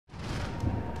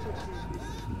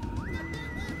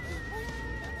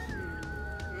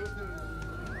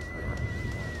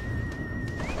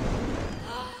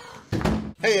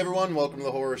Hey everyone, welcome to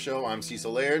the Horror Show. I'm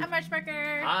Cecil Laird. I'm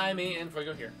Ruxpin. I'm me and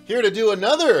Fuego here. Here to do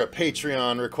another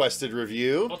Patreon requested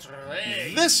review.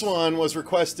 This one was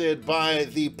requested by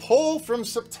the poll from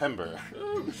September.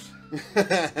 Oh my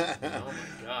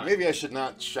god. Maybe I should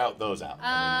not shout those out.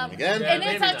 Again? And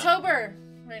it's October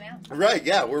right now. Right,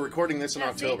 yeah, we're recording this in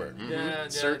October. Yeah,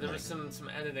 certainly. there was some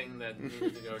editing that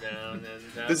needed to go down.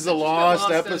 And, this is a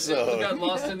lost episode. We got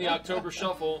lost in the October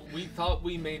shuffle. We thought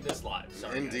we made this live.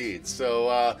 Sorry, Indeed. Guys.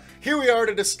 So here we are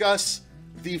to discuss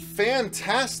the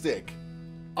fantastic,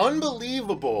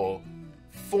 unbelievable,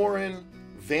 foreign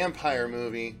vampire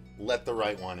movie, Let the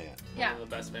Right One In. Yeah. One of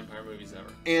the best vampire movies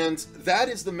ever. And that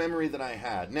is the memory that I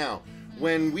had. Now,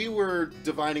 when we were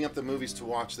dividing up the movies to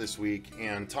watch this week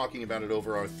and talking about it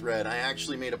over our thread, I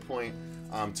actually made a point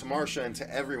to Marcia and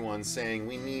to everyone saying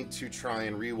we need to try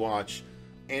and rewatch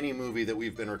any movie that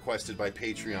we've been requested by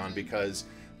Patreon, because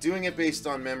doing it based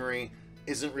on memory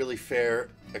isn't really fair,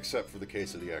 except for the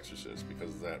case of The Exorcist, because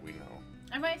of that we know.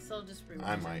 I might still just rewatch.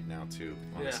 I might now too.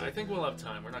 Honestly. Yeah, I think we'll have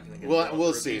time. We're not going to get.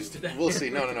 We'll see. Today. We'll see.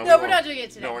 No. No, we're not doing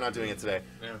it today. No, we're not doing it today.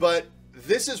 Yeah. But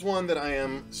this is one that I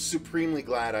am supremely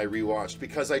glad I rewatched,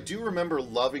 because I do remember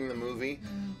loving the movie,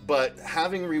 but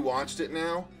having rewatched it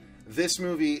now, this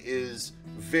movie is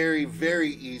very,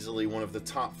 very easily one of the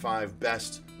top 5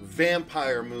 best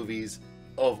vampire movies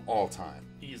of all time.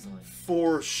 Easily.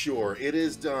 For sure. It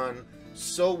is done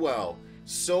so well,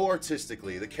 so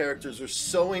artistically. The characters are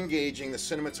so engaging. The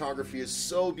cinematography is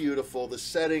so beautiful. The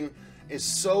setting is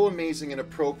so amazing and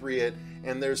appropriate.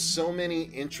 And there's so many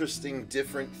interesting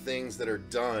different things that are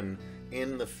done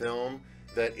in the film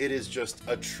that it is just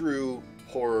a true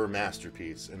horror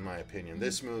masterpiece, in my opinion.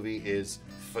 This movie is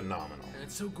phenomenal. And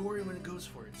it's so gory when it goes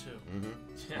for it, too. Mm-hmm.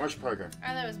 Yeah. Marcia Parker.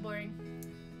 I thought it was boring.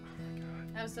 Oh my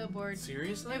god. I was so bored.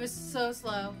 Seriously? It was so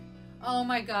slow. Oh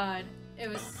my god. It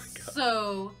was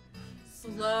so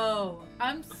slow.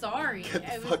 I'm sorry.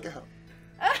 Get the fuck out.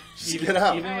 Just Even, get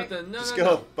out. Even with the, Just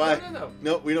go. Bye. No.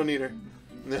 Nope, we don't need her.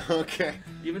 Okay.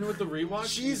 Even with the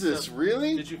rewatch? Jesus,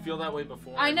 really? Did you feel that way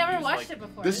before? I never watched it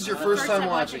before. This is your was first the time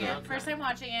watching it? Okay. First time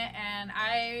watching it, and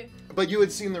I... But you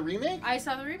had seen the remake? I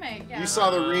saw the remake, yeah. You saw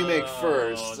the remake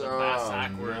first. The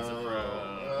backwards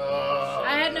approach.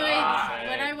 I had no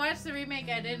idea. When I watched the remake,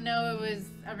 I didn't know it was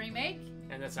a remake.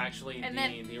 And that's actually and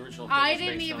the original. I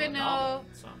didn't even know. Novel,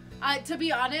 so. To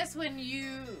be honest, when you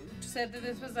said that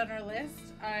this was on our list,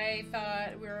 I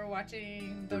thought we were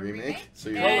watching the remake. So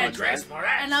you and,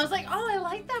 and I was like, oh, I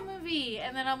like that movie.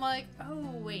 And then I'm like, oh,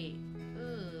 wait.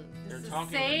 Ugh, this is the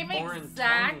same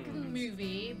exact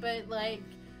movie, but like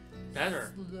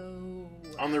better. Slow.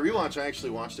 On the rewatch, I actually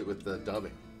watched it with the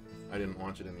dubbing. I didn't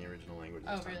watch it in the original language.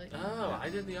 Oh, really? Oh, yeah. I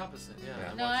did the opposite.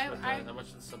 Yeah. No, I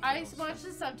watched the subtitles. I watched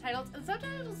the subtitles, and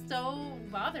subtitles don't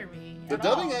bother me. The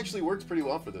dubbing actually works pretty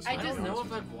well for this one. I don't know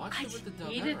if I've watched it with the dub.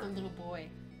 I hated the little boy.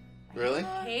 Really?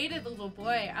 I hated the little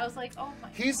boy. I was like, oh my.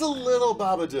 He's a little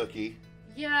Babadooky.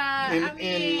 Yeah, I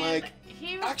mean,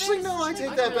 he was actually, no, I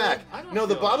take that back. No,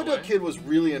 the Babadook kid was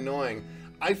really annoying.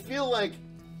 I feel like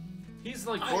he's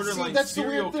like borderline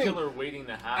serial killer waiting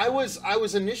to happen. I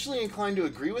was initially inclined to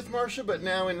agree with Marcia, but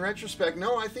now in retrospect,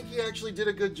 no, I think he actually did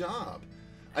a good job.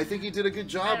 I think he did a good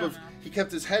job of, he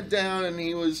kept his head down and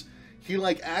he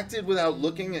like acted without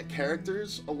looking at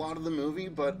characters a lot of the movie,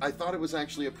 but I thought it was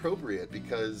actually appropriate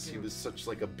because he was such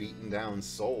like a beaten down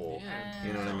soul. Yeah.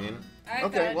 You know what I mean?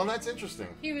 Okay, well that's interesting.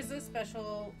 He was a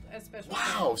special.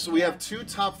 Wow, so we have 2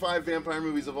 top 5 vampire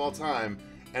movies of all time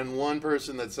and one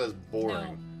person that says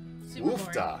boring. No.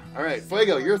 Woofda. All right,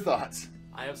 Fuego, your thoughts?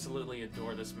 I absolutely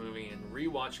adore this movie, and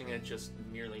rewatching it just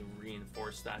merely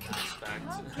reinforced that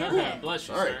aspect. Bless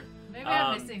you, sir. Maybe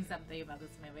I'm missing something about this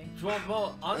movie.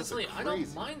 Well, honestly, I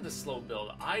don't mind the slow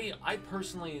build. I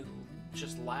personally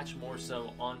just latch more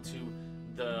so onto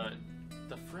the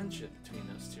friendship between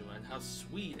those two and how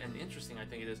sweet and interesting I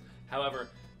think it is. However,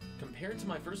 compared to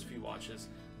my first few watches,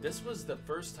 this was the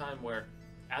first time where,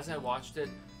 as I watched it,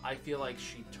 I feel like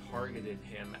she targeted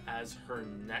him as her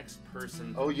next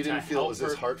person. Oh, you didn't feel it was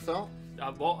as heartfelt?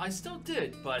 Well, I still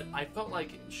did, but I felt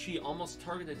like she almost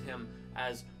targeted him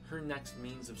as her next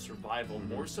means of survival,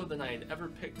 more so than I had ever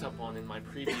picked up on in my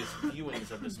previous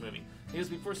viewings of this movie. Because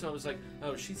before, so I was like,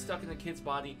 oh, she's stuck in a kid's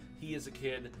body, he is a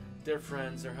kid, they're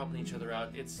friends, they're helping each other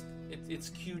out. It's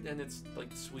cute and it's like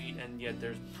sweet, and yet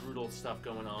there's brutal stuff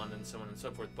going on and so on and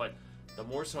so forth. But the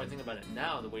more so I think about it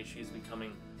now, the way she's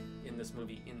becoming in this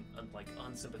movie, like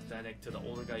unsympathetic to the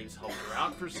older guy who's helped her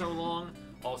out for so long.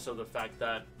 Also the fact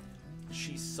that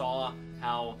she saw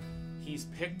how he's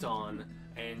picked on,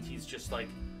 and he's just like,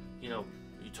 you know,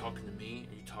 Are you talking to me?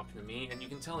 Are you talking to me? And you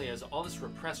can tell he has all this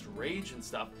repressed rage and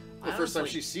stuff. The first time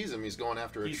she sees him, he's going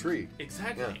after a tree.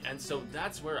 Exactly. Yeah. And so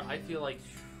that's where I feel like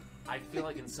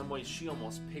in some ways she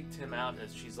almost picked him out,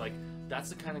 as she's like, that's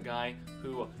the kind of guy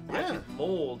who I could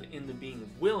mold into being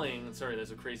willing. Sorry,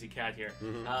 there's a crazy cat here.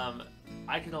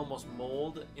 I could almost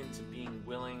mold into being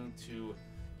willing to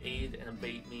aid and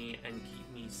abate me and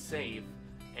keep me safe,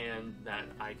 and that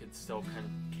I could still kind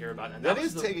of care about. And that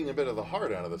is taking a bit of the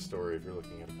heart out of the story if you're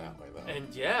looking at it that way, though. And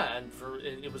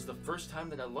it was the first time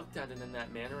that I looked at it in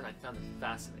that manner, and I found it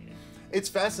fascinating. It's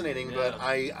fascinating, but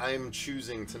I'm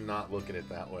choosing to not look at it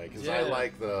that way because I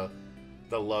like the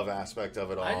love aspect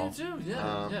of it all. I do too.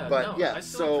 Yeah, but I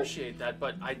still appreciate that,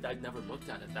 but I'd never looked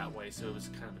at it that way, so it was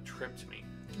kind of a trip to me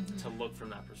to look from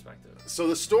that perspective. So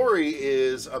the story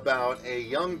is about a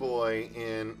young boy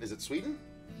in, is it Sweden?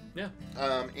 Yeah.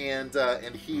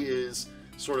 And he is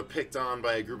sort of picked on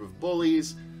by a group of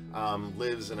bullies.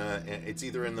 Lives in it's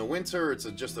either in the winter, or it's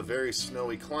just a very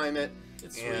snowy climate.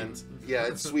 It's Sweden. Yeah,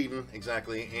 it's Sweden,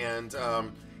 exactly. And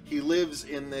he lives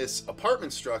in this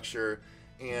apartment structure,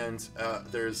 and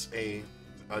there's a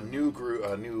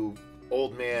new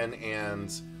old man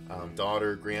and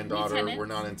granddaughter. We're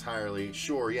not entirely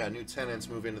sure. Yeah, new tenants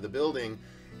move into the building,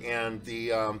 and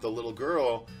the little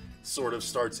girl sort of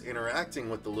starts interacting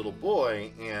with the little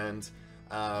boy, and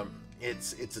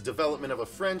it's a development of a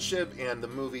friendship, and the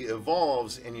movie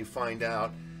evolves, and you find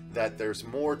out that there's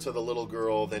more to the little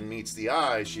girl than meets the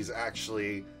eye. She's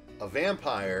actually a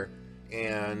vampire,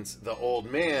 and the old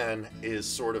man is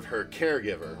sort of her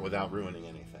caregiver, without ruining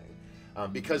anything.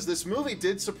 Because this movie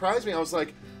did surprise me. I was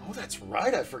like, oh, that's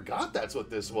right, I forgot that's what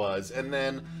this was. And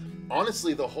then,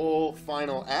 honestly, the whole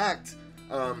final act,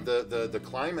 the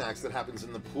climax that happens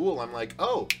in the pool, I'm like,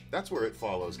 oh, that's where It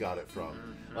Follows got it from.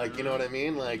 Like, you know what I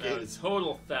mean? Like, it's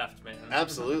total theft, man.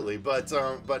 Absolutely. But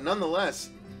nonetheless,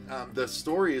 the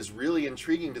story is really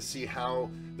intriguing to see how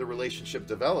the relationship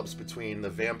develops between the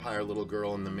vampire little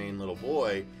girl and the main little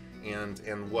boy,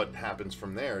 and what happens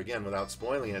from there, again, without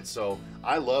spoiling it. So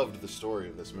I loved the story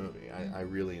of this movie. I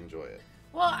really enjoy it.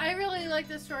 Well, I really like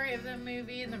the story of the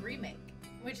movie and the remake,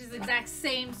 which is the exact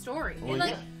same story.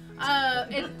 Well,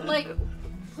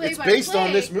 It's based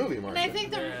on this movie, Marcia. And I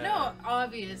think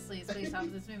obviously it's based off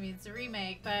this movie. It's a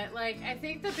remake, but I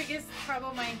think the biggest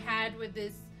problem I had with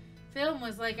this film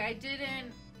was I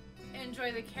didn't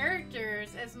enjoy the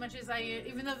characters as much as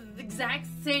even though they're the exact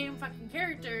same fucking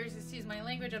characters. Excuse my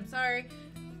language. I'm sorry.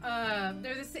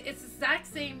 It's the exact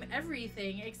same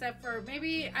everything, except for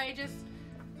maybe I just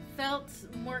felt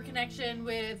more connection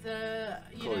with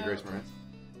Grace Moretz.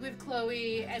 With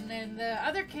Chloe, and then the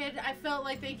other kid, I felt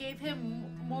like they gave him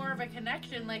more of a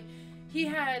connection.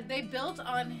 They built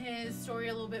on his story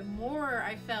a little bit more,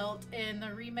 I felt, in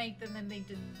the remake than they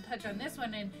did touch on this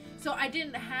one. And so I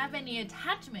didn't have any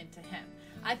attachment to him.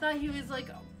 I thought he was like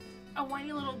a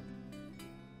whiny little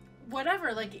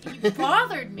whatever. He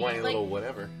bothered me. Whiny little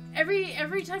whatever. Every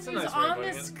time he was on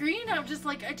the screen, I'm just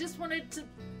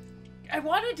I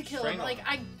wanted to kill him.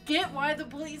 I get why the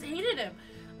bullies hated him.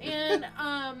 And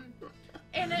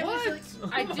it was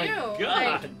I do.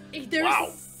 God.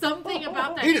 There's something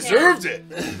about that kid. He deserved it.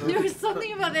 There was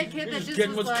something about that kid that just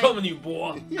getting was what's coming, you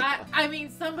boy. I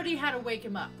mean, somebody had to wake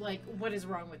him up. What is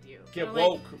wrong with you? Get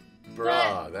woke.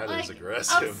 Bruh, that is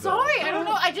aggressive. I'm sorry, I don't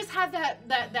know. I just had that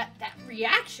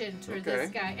reaction toward this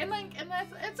guy, and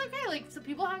it's okay. So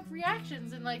people have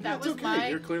reactions, and that was okay.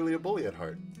 You're clearly a bully at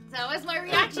heart. That was my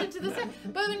reaction to this.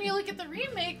 But when you look at the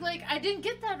remake, I didn't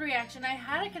get that reaction. I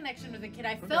had a connection with the kid.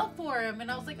 I felt for him, and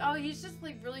I was like, oh, he's just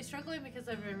really struggling because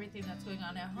of everything that's going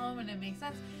on at home, and it makes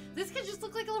sense. This kid just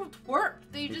looked like a little twerp.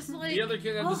 They just the other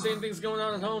kid had the same things going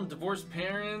on at home, divorced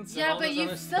parents. Yeah, but you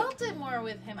felt it more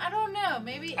with him. I don't know.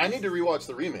 Maybe I need to rewatch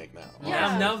the remake now.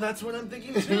 Yeah, now that's what I'm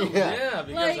thinking too. Yeah,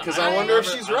 because I wonder if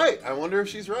she's right.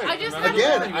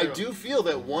 I do feel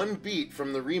that one beat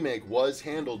from the remake was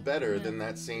handled better than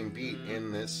that same beat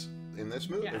in this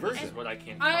movie version. Is what I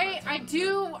can't. I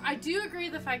do agree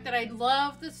with the fact that I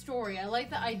love the story. I like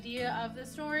the idea of the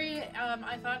story.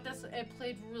 I thought it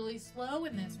played really slow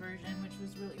in this version, which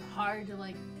was really hard to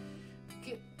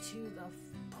get to the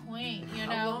point.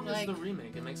 How long is the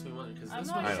remake? It makes me wonder because this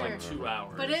one is 2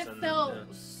 hours. But it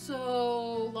felt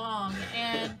so long,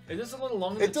 and it is a little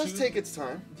long. It does take its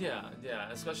time. Yeah,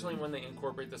 especially when they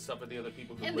incorporate the stuff of the other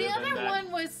people who and live the other in that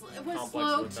one was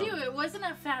slow too. It wasn't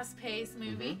a fast-paced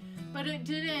movie, but it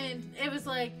didn't. It was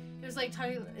talking.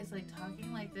 It's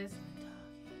talking like this.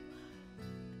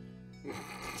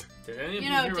 Did any of you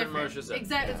hear what Marcia said?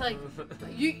 Exactly.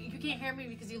 It's you can't hear me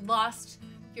because you lost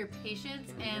your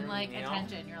patience and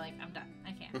attention. You're like, I'm done.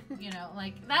 I can't.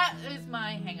 That is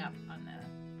my hang up on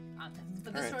on this.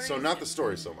 But All the right, story so is not good. the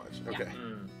story so much. Yeah. Okay.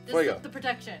 This Fuego. is the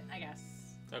protection, I guess.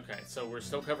 Okay, so we're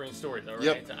still covering story though, right?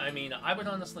 Yep. I mean, I would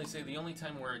honestly say the only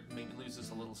time where it maybe loses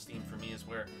a little steam for me is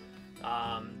where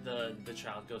the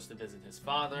child goes to visit his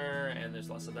father, and there's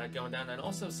less of that going down, and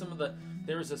also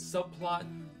there is a subplot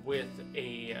with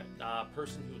a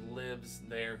person who lives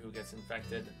there who gets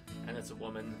infected, and it's a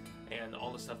woman, and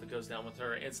all the stuff that goes down with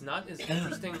her. It's not as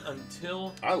interesting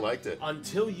until I liked it.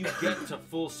 until you get to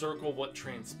full circle what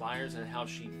transpires and how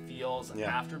she feels Yeah.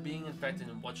 after being infected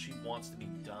and what she wants to be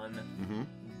done. Mm-hmm.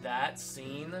 That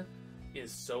scene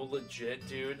is so legit,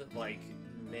 dude. Like,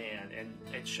 man, and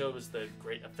it shows the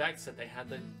great effects that they had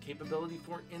the capability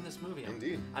for in this movie.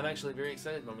 Indeed. I'm actually very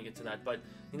excited when we get to that. But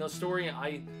story,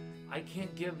 I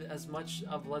can't give as much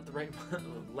of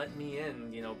let me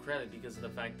in, credit because of the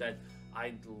fact that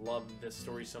I love this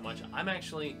story so much. I'm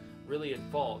actually really at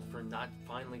fault for not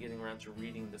finally getting around to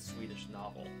reading the Swedish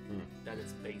novel that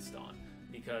it's based on,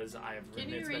 because I've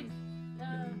Can written you read?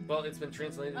 well, it's been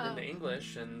translated into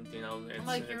English, and it's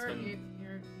Like been.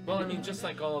 Well, I mean, just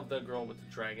like all of the Girl with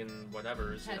the Dragon,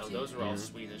 whatevers, those are all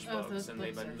Swedish books, and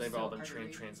they've all been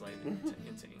translated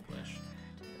into English.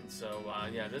 And so,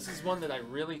 yeah, this is one that I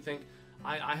really think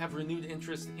I have renewed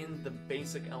interest in the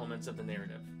basic elements of the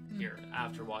narrative here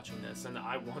after watching this, and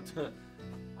I want to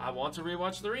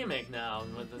rewatch the remake now.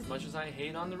 With as much as I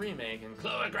hate on the remake and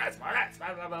Chloe Grace Moretz,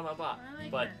 blah blah blah blah blah,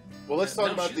 but Well, let's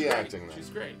talk about she's the great. acting then. She's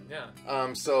great,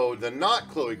 yeah. So the not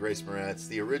Chloe Grace Moretz,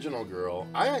 the original girl,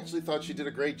 I actually thought she did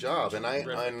a great job. And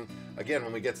again,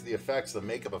 when we get to the effects, the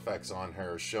makeup effects on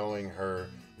her, showing her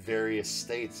various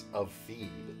states of feed.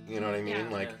 You know what I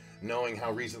mean? Yeah. Knowing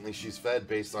how recently she's fed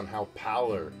based on how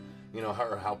pallor,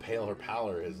 how pale her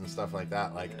pallor is and stuff like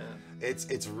that.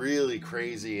 It's really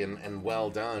crazy and well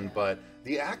done. But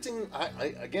the acting,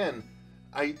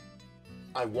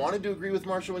 I wanted to agree with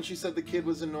Marcia when she said the kid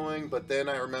was annoying, but then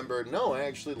I remembered, no, I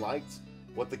actually liked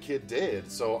what the kid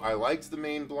did. So I liked the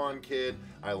main blonde kid.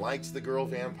 I liked the girl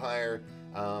vampire.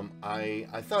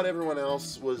 I thought everyone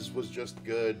else was just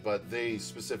good, but they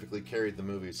specifically carried the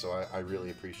movie, so I really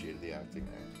appreciated the acting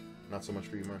there. Not so much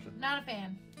for you, Marcia? Not a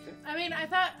fan. Okay. I mean, I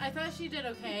thought she did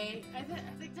okay. I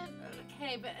think did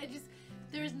okay, but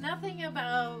there's nothing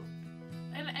about,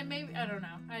 and maybe I don't know.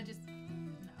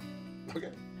 No.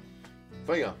 Okay.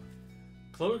 Fuego.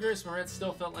 Chloe Grace Moretz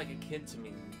still felt like a kid to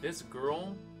me. This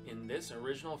girl in this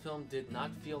original film did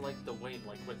not feel like the way,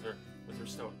 like with her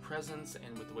stoic presence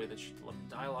and with the way that she delivered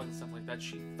dialogue and stuff like that,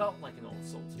 she felt like an old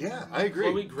soul. Yeah, I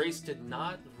agree. Chloe Grace did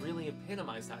not really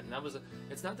epitomize that, and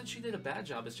it's not that she did a bad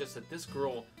job, it's just that this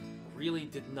girl really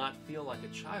did not feel like a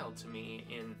child to me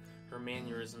in her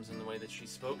mannerisms and the way that she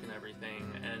spoke and everything,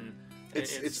 and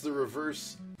it's the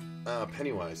reverse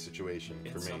Pennywise situation for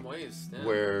me. In some ways, yeah.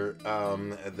 Where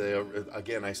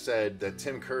again, I said that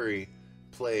Tim Curry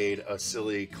played a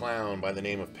silly clown by the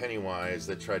name of Pennywise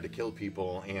that tried to kill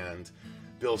people, and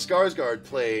Bill Skarsgård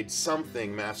played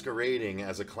something masquerading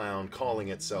as a clown calling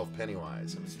itself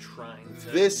Pennywise. It was trying to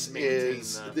This maintain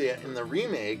is in the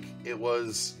remake, it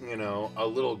was a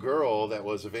little girl that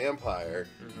was a vampire.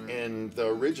 In the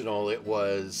original, it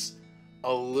was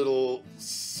a little.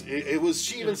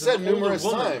 She even said numerous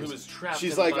times. Who was trapped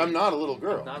she's in like, the "I'm not a little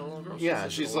girl." I'm not a little girl. Yeah,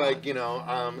 she's like,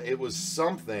 it was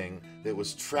something that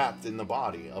was trapped in the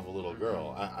body of a little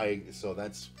girl. So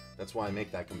that's why I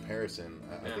make that comparison.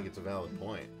 I think it's a valid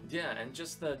point. Yeah, and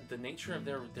just the nature of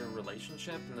their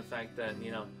relationship and the fact that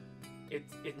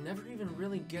it never even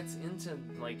really gets into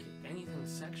like anything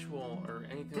sexual or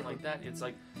anything like that. It's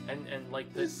like and like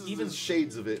even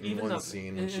shades of it in one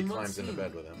scene when she climbs into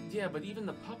bed with him. Yeah, but even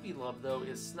the puppy love though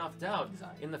is snuffed out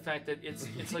in the fact that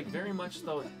it's like very much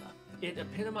though it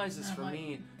epitomizes for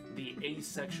me the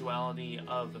asexuality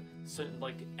of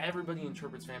like everybody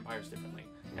interprets vampires differently.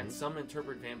 And some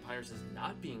interpret vampires as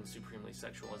not being supremely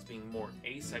sexual, as being more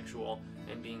asexual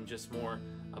and being just more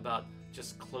about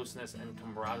just closeness and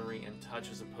camaraderie and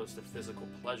touch as opposed to physical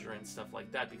pleasure and stuff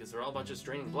like that, because they're all about just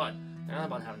draining blood. They're not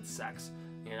about having sex,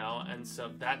 and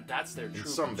so that's their true.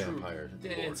 Some vampire.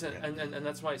 And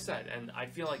that's why I said, and I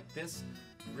feel like this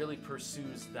really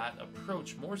pursues that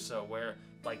approach more so, where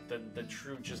like the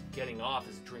true just getting off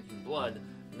is drinking blood,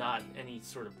 not any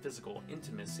sort of physical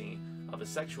intimacy of a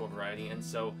sexual variety. And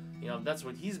so that's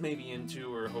what he's maybe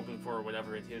into or hoping for or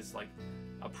whatever it is, like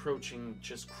approaching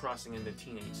just crossing into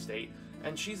teenage state,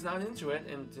 and she's not into it,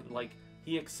 and like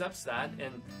he accepts that,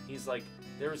 and he's like,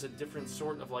 there's a different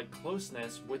sort of like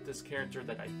closeness with this character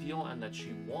that I feel and that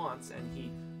she wants,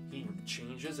 and he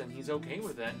changes and he's okay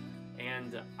with it.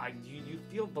 And you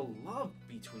feel the love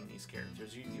between these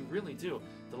characters. You really do.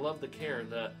 The love, the care,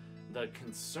 the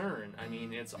concern. I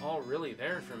mean, it's all really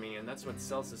there for me, and that's what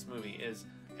sells this movie. Is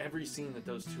every scene that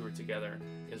those two are together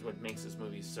is what makes this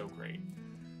movie so great.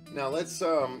 Now let's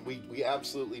we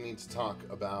absolutely need to talk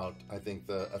about, I think,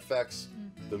 the effects,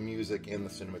 the music, and the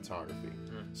cinematography.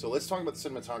 So let's talk about the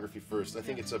cinematography first. I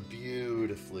think it's a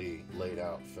beautifully laid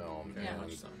out film,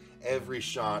 and every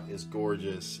shot is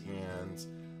gorgeous, and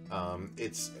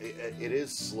it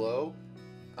is slow,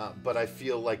 but I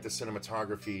feel like the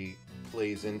cinematography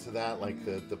plays into that, like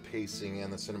the pacing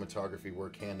and the cinematography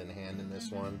work hand in hand in this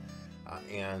one,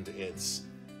 and it's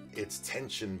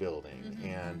tension building,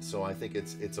 and so I think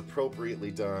it's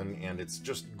appropriately done, and it's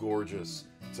just gorgeous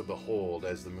to behold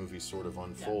as the movie sort of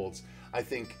unfolds. I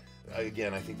think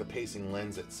the pacing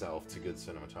lends itself to good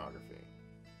cinematography.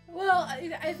 Well,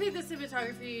 I think the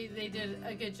cinematography, they did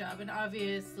a good job, and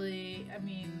obviously, I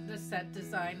mean, the set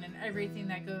design and everything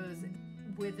that goes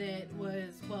with it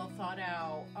was well thought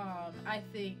out. I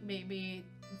think maybe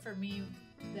for me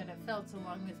that it felt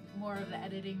along with more of the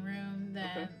editing room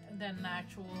than the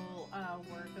actual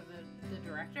work of the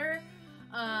director.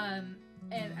 And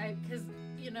because,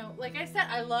 you know, like I said,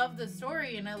 I love the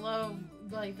story and I love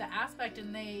like the aspect,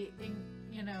 and they,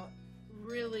 you know,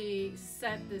 really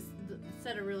set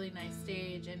a really nice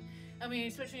stage. And I mean,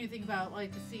 especially when you think about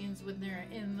like the scenes when they're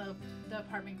in the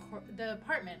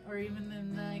apartment, or even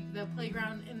in the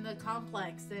playground in the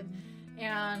complex,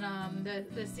 and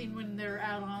the scene when they're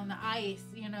out on the ice,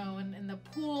 you know, and the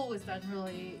pool was done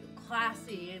really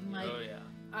classy, and like,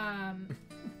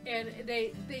 and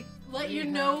they let you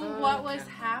know what was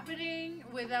happening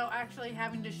without actually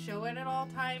having to show it at all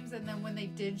times. And then when they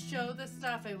did show the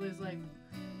stuff, it was like,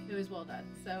 it was well done.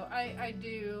 So I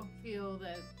do feel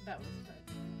that was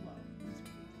well.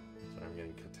 Sorry, I'm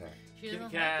getting attacked. She doesn't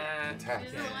like it.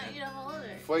 She doesn't want you to hold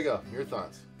it. Fuego, your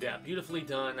thoughts? Yeah, beautifully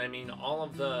done. I mean, all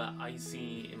of the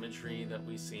icy imagery that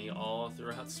we see all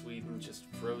throughout Sweden, just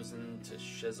frozen to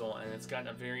shizzle, and it's got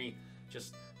a very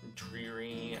just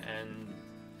dreary and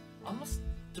almost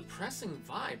depressing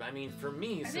vibe. I mean, for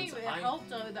me, I think it helped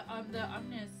the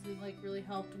ominous, like really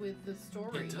helped with the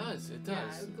story. It does. Yeah,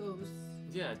 it goes.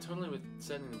 Yeah, totally, with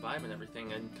setting the vibe and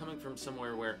everything. And coming from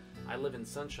somewhere where I live in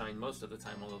sunshine most of the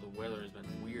time, although the weather has been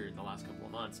weird the last couple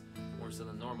of months, more so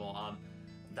than normal.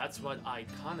 That's what I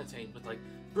connotate with, like,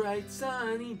 bright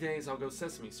sunny days. I'll go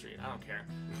Sesame Street. I don't care.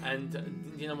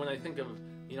 And you know, when I think of,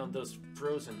 you know, those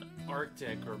frozen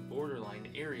Arctic or borderline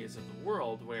areas of the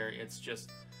world where it's just,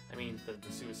 I mean, the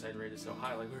suicide rate is so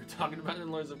high, like we were talking about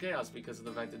in Lords of Chaos, because of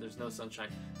the fact that there's no sunshine.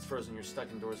 It's frozen. You're stuck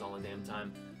indoors all the damn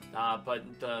time. But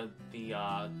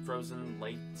the frozen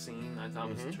lake scene I thought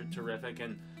was terrific,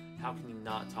 and how can you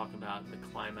not talk about the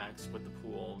climax with the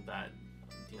pool that,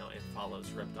 you know, it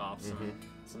follows, ripped off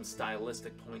some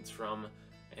stylistic points from,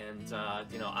 and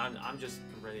you know, I'm just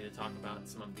ready to talk about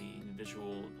some of the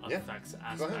visual effects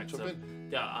aspects of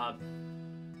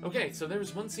okay, so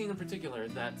there's one scene in particular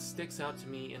that sticks out to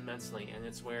me immensely, and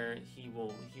it's where he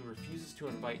refuses to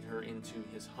invite her into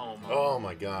his home. Oh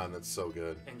my god, that's so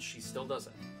good. And she still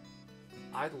doesn't.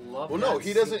 I love. Well, no,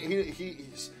 he doesn't.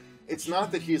 He's. It's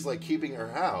not that he's like keeping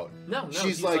her out. No.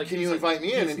 She's like, "Can you invite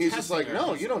me in?" And he's just like,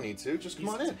 "No, you don't need to. Just come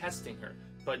on in." He's testing her,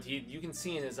 but you can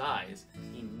see in his eyes,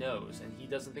 he knows, and he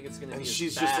doesn't think it's going to be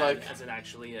she's as bad just like, as it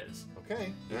actually is.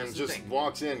 Okay, and just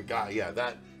walks in. God, yeah,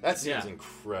 that scene's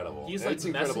incredible. He's like, it's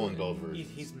incredible in both versions.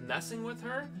 He's messing with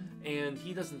her, and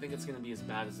he doesn't think it's going to be as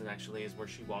bad as it actually is, where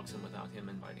she walks in without him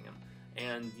inviting him.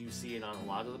 And you see it on a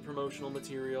lot of the promotional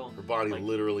material. Her body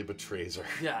literally betrays her.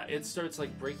 Yeah, it starts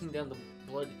like breaking down, the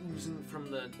blood oozing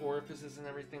from the orifices and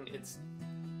everything.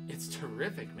 It's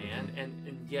terrific, man.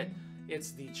 And yet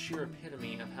it's the sheer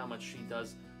epitome of how much she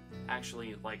does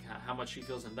actually, like, how much she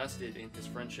feels invested in his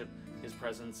friendship, his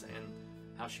presence, and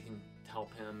how she can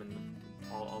help him, and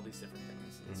all these different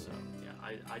things. And so,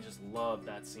 yeah, I just love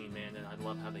that scene, man, and I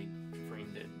love how they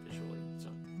framed it visually. So.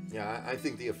 Yeah, I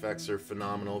think the effects are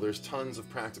phenomenal. There's tons of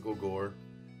practical gore,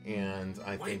 and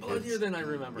I think bloodier than I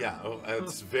remember. Yeah,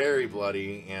 it's very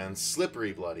bloody, and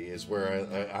slippery bloody is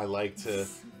where I like to.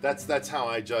 That's how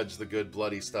I judge the good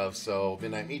bloody stuff. So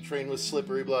Midnight Meat Train was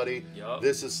slippery bloody. Yep.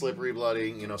 This is slippery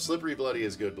bloody. You know, slippery bloody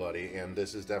is good bloody, and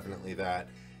this is definitely that.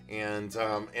 And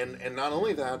not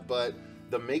only that, but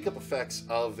the makeup effects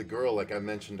of the girl, like I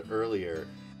mentioned earlier,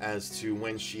 as to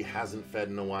when she hasn't fed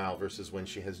in a while versus when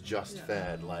she has just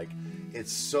fed. Like,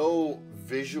 it's so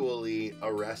visually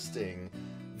arresting.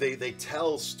 They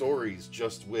tell stories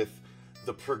just with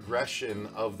the progression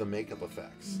of the makeup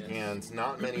effects. Yes. And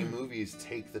not many movies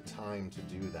take the time to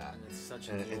do that. And it's such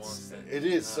a nuance. It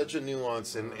is such a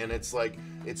nuance, and it's like,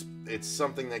 it's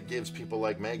something that gives people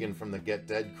like Megan from the Get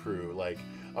Dead crew, like,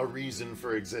 a reason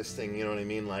for existing, you know what I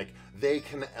mean? Like, they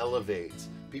can elevate.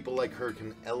 People like her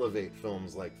can elevate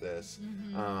films like this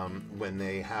when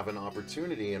they have an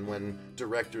opportunity, and when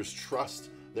directors trust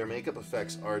their makeup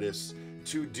effects artists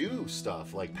to do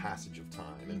stuff like passage of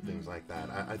time and things like that.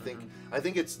 I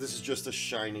think this is just a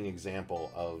shining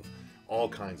example of all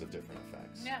kinds of different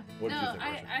effects. Yeah. What did you think,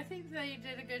 Marcia? I think they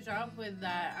did a good job with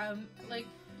that. Like,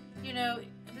 you know,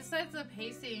 besides the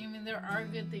pacing, I mean, there are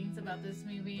good things about this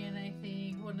movie, and I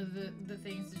think one of the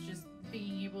things is just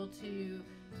being able to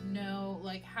know,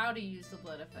 like, how to use the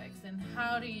blood effects and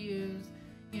how to use,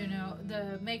 you know,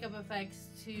 the makeup effects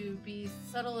to be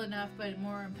subtle enough but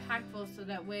more impactful, so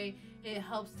that way it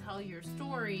helps tell your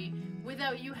story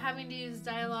without you having to use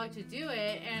dialogue to do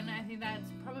it. And I think that's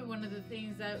probably one of the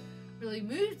things that really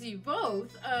moves you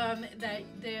both, that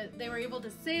they were able to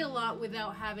say a lot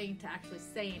without having to actually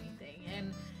say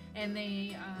anything, and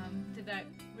they did that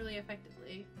really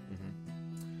effectively.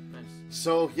 Nice.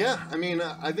 So yeah, I mean,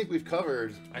 I think we've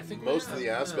covered most of the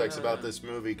aspects about this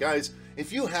movie. Guys,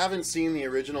 if you haven't seen the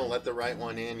original Let the Right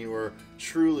One In, you are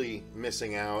truly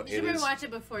missing out. You should maybe watch it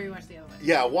before you watch the other one.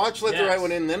 Yeah, watch Let the Right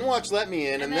One In, then watch Let Me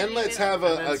In, and then let's have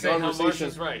a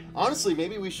conversation. Right. Honestly,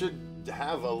 maybe we should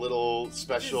have a little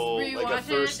special, like a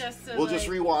first. We'll just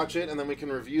rewatch it, and then we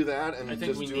can review that, and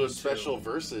just do a special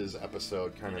versus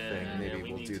episode kind of thing.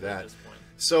 Maybe we'll do that.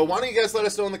 So why don't you guys let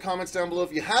us know in the comments down below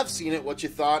if you have seen it, what you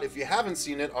thought. If you haven't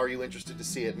seen it, are you interested to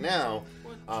see it now?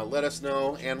 Let us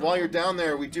know. And while you're down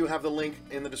there, we do have the link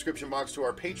in the description box to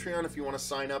our Patreon if you want to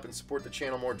sign up and support the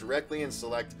channel more directly and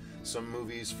select some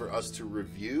movies for us to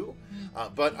review.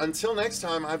 But until next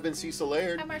time, I've been Cecil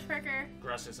Laird. I'm Marcia.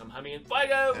 Gracias, I'm Jaime, and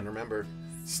Fuego! And remember,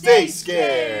 stay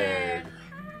scared!